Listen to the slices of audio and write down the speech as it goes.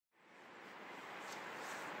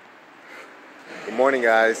morning,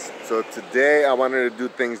 guys. So today I wanted to do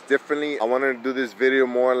things differently. I wanted to do this video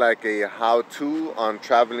more like a how-to on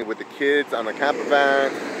traveling with the kids on a camper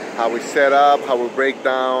van, how we set up, how we break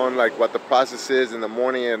down like what the process is in the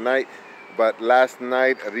morning and at night. But last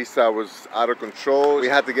night Risa was out of control. We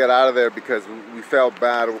had to get out of there because we felt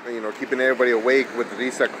bad, you know, keeping everybody awake with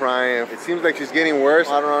Risa crying. It seems like she's getting worse.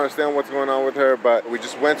 I don't understand what's going on with her, but we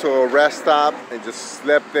just went to a rest stop and just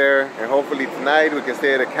slept there. And hopefully tonight we can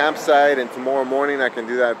stay at a campsite and tomorrow morning I can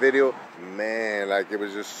do that video. Man, like it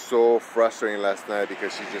was just so frustrating last night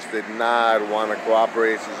because she just did not want to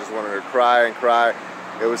cooperate. She just wanted to cry and cry.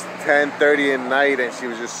 It was 10:30 at night and she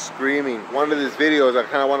was just screaming. One of these videos, I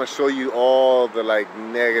kind of want to show you all the like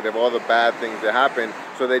negative, all the bad things that happen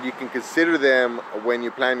so that you can consider them when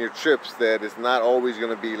you plan your trips, that it's not always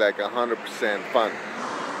going to be like 100% fun.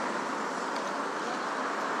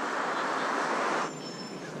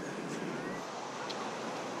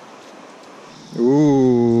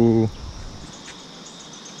 Ooh.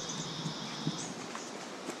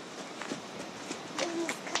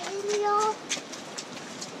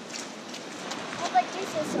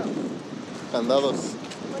 Candados.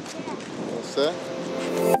 No sé.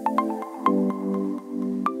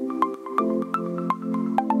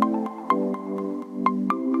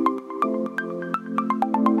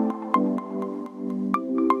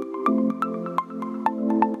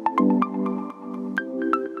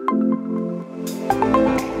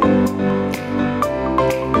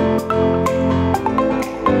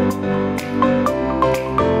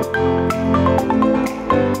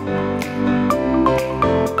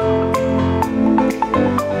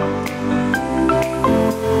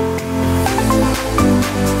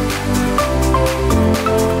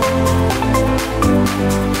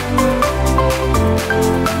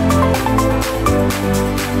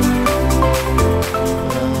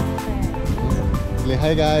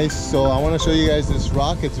 Hi guys, so I want to show you guys this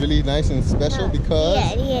rock. It's really nice and special because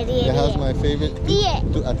it has my favorite.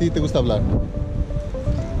 ¿A ti te gusta hablar?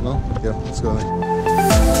 No? Yeah, let's go there.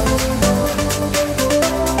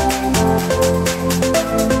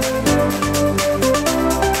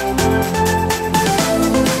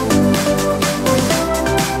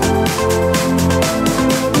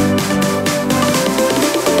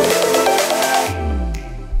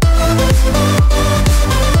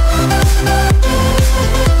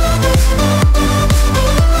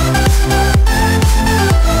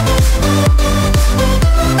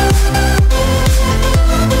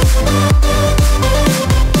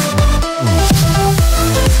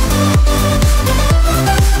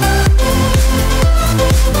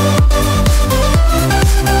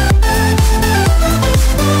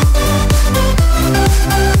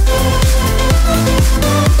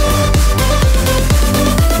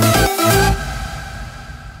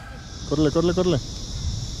 Córrele, córrele.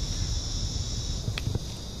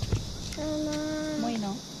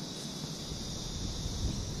 Bueno.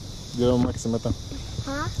 Dile a mamá que se meta.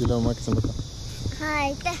 ¿Ah? Dile a mamá que se meta.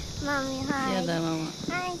 Hi, mami, hi. Ya da, mamá.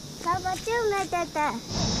 Hi, kabachu metete.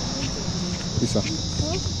 Risa.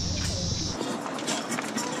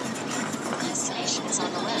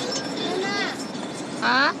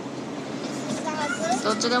 ¿Ah?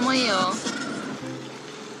 どっちでもいいよ。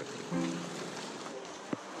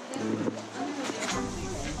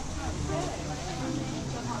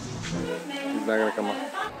He's not gonna come on.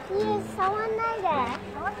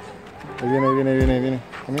 Ahí viene.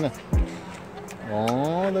 Camina.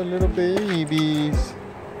 Oh, the little babies.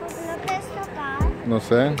 No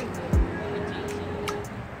sé.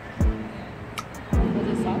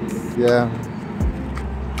 Yeah.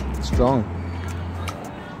 Strong.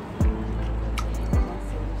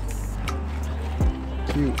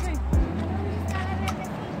 Cute.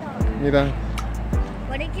 Mira.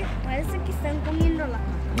 Parece que están comiéndola.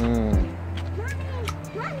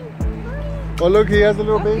 Oh look, he has a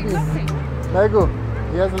little baby. Megu,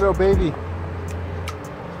 he has a little baby.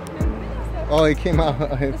 Oh, he came out.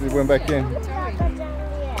 He went back in.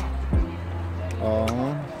 Oh.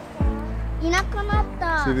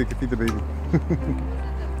 See if they can feed the baby.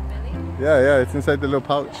 Yeah, it's inside the little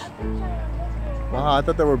pouch. Wow, I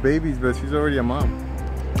thought they were babies, but she's already a mom.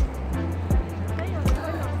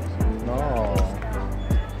 No.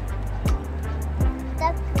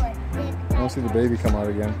 I don't see the baby come out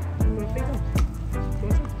again.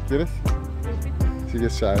 ¿Quieres? She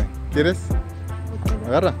gets shy. ¿Quieres?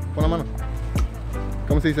 Agarra, pon la mano.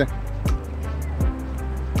 ¿Cómo se dice?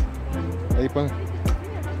 Ahí pon.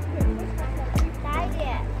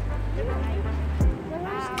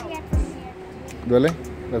 ¿Duele?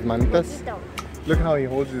 Las manitas. Look how he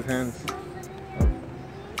holds his hands.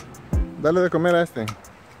 Dale de comer a este.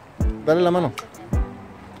 Dale la mano.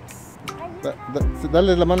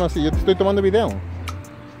 Dale la mano así, yo te estoy tomando video.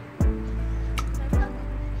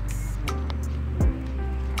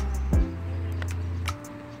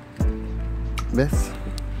 ¿Ves?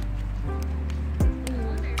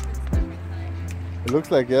 It looks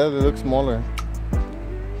like, yeah, they look smaller.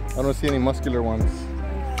 I don't see any muscular ones.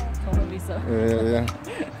 Risa. Yeah.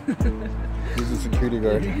 He's a security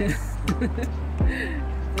guard.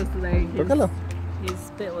 Just like Tócalo. his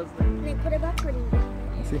spit was like. ね、こればっかり。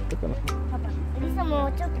 Sí, tócalo. パパ、リサ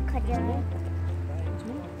もちょっとかじらない。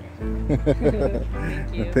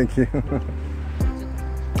 Thank you. Thank you.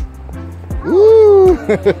 Woo!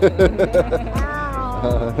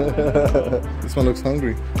 This one looks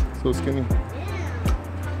hungry. So skinny.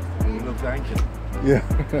 He looks ancient. Yeah.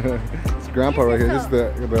 It's Grandpa right here. This is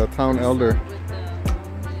the town elder.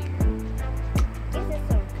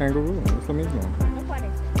 Kangaroo. Es lo mismo.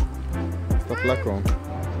 Está flaco.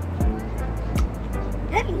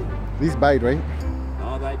 These bite, right?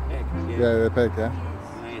 Oh, they peck. Yeah, they peck, yeah.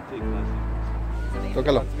 They ain't too close.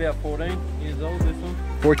 Tócalo. It's about 14 years old, this one.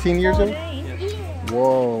 14 years old?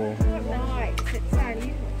 Whoa.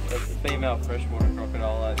 That's the female freshwater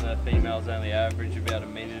crocodile. Like, the females only average about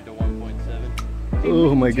 1 metre to 1.7.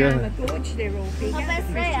 Oh my god.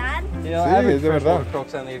 Yeah, Sí, average es de verdad. freshwater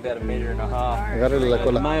croc's only about 1.5 meters. Agárrale la The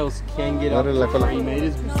cola. males can get up Agárrale la to cola. 3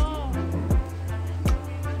 meters.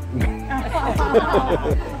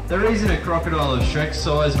 The reason a crocodile of Shrek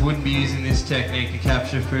size wouldn't be using this technique to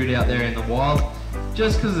capture food out there in the wild,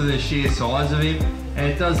 just because of the sheer size of him, and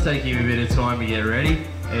it does take him a bit of time to get ready.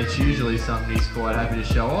 It's usually something he's quite happy to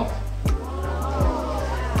show off.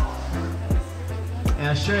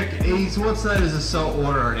 Now Shrek, he's what's known as a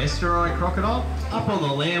saltwater or an estuarine crocodile. Up on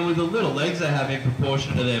the land with the little legs they have in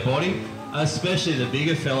proportion to their body, especially the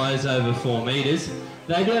bigger fellows over 4 meters,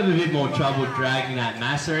 they do have a bit more trouble dragging that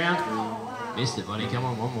mass around. Missed it, buddy, come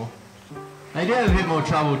on, one more. They do have a bit more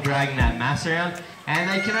trouble dragging that mass around, and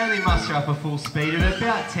they can only muster up a full speed of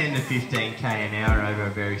about 10 to 15k an hour over a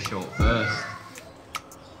very short burst.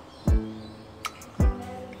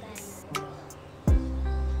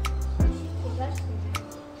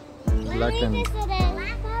 Black and...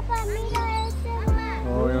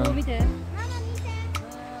 Oh yeah.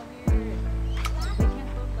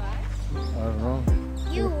 I don't know.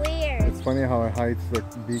 You weird. It's funny how it hides the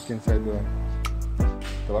beak inside the...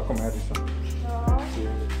 Te va a comer, Risa.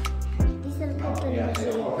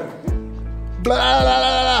 Blah, blah,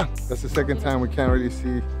 blah, blah. That's the second time we can't really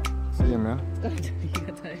see him, man.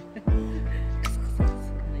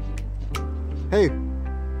 Hey!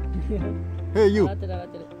 Hey, you!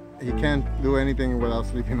 He can't do anything without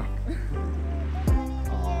sleeping on.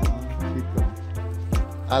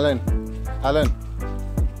 Alan! Alan!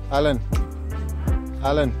 Alan!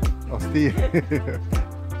 Alan! Oh, Steve!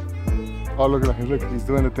 Oh, look at him, look, he's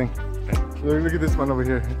doing the thing. Look at this one over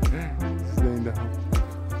here. He's laying down.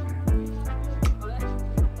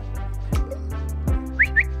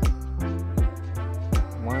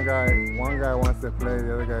 One guy wants to play,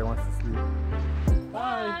 the other guy wants to sleep.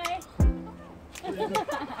 Bye.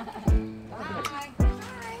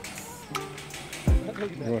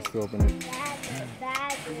 He wants to open it.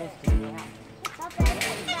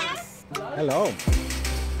 Hello.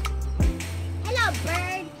 Hello,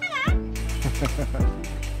 bird.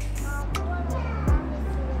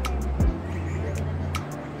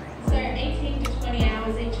 So 18 to 20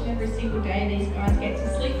 hours each and every single day these guys get to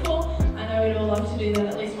sleep for. I know we'd all love to do that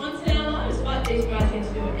at least once in our lives, but these guys get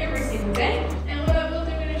to do it every single day. And what I will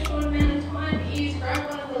do in a short amount of time is grab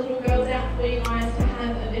one of the little girls out for you guys to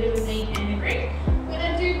have a bit of a meet and a greet. When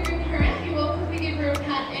I do bring her out, you're welcome to give her a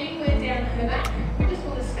pat anywhere down her back. We just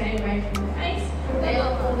want to stay away from the face. They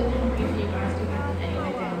are more than happy for you guys to give them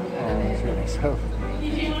anywhere down the back of their head.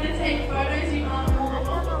 If you want to take photos, you are more than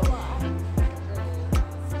welcome.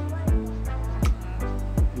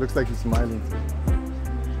 Looks like he's smiling.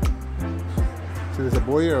 So there's a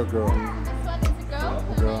boy or a girl? This one is a girl.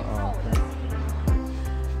 A girl, oh,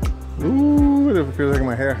 okay. Ooh, it feels like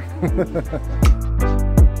my hair.